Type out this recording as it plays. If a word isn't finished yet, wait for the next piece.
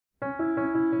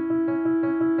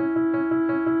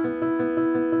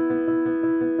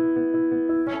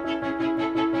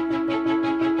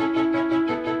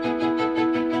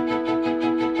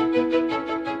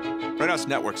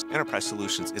Networks Enterprise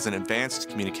Solutions is an advanced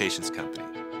communications company.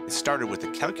 It started with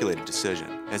a calculated decision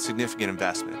and significant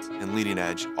investment in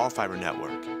leading-edge all-fiber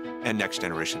network and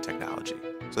next-generation technology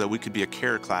so that we could be a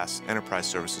carrier-class enterprise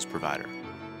services provider.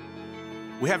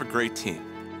 We have a great team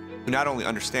who not only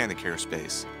understand the carrier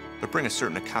space, but bring a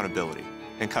certain accountability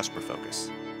and customer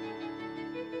focus.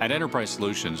 At Enterprise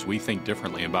Solutions, we think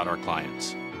differently about our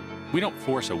clients. We don't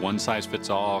force a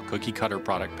one-size-fits-all, cookie-cutter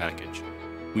product package.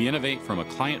 We innovate from a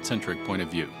client-centric point of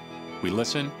view. We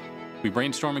listen, we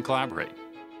brainstorm and collaborate.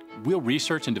 We'll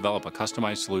research and develop a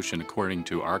customized solution according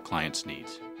to our client's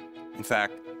needs. In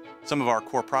fact, some of our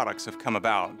core products have come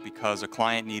about because a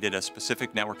client needed a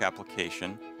specific network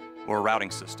application or a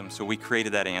routing system, so we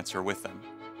created that answer with them.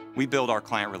 We build our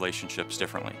client relationships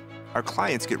differently. Our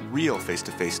clients get real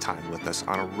face-to-face time with us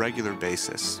on a regular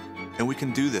basis, and we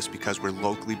can do this because we're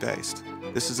locally based.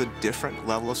 This is a different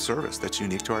level of service that's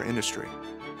unique to our industry.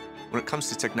 When it comes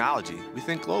to technology, we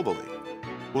think globally.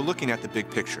 We're looking at the big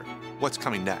picture. What's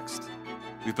coming next?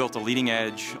 We've built a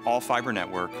leading-edge, all-fiber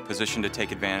network positioned to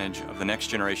take advantage of the next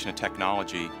generation of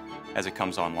technology as it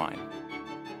comes online.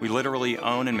 We literally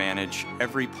own and manage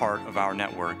every part of our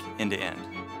network end-to-end.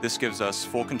 This gives us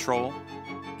full control,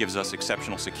 gives us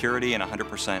exceptional security and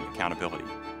 100% accountability.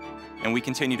 And we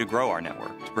continue to grow our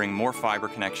network to bring more fiber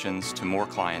connections to more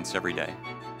clients every day.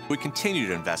 We continue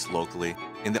to invest locally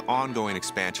in the ongoing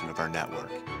expansion of our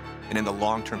network and in the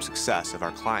long-term success of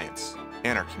our clients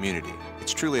and our community.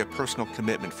 It's truly a personal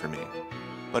commitment for me,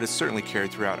 but it's certainly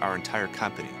carried throughout our entire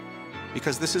company.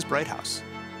 Because this is Bright House.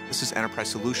 This is Enterprise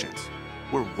Solutions.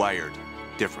 We're wired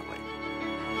differently.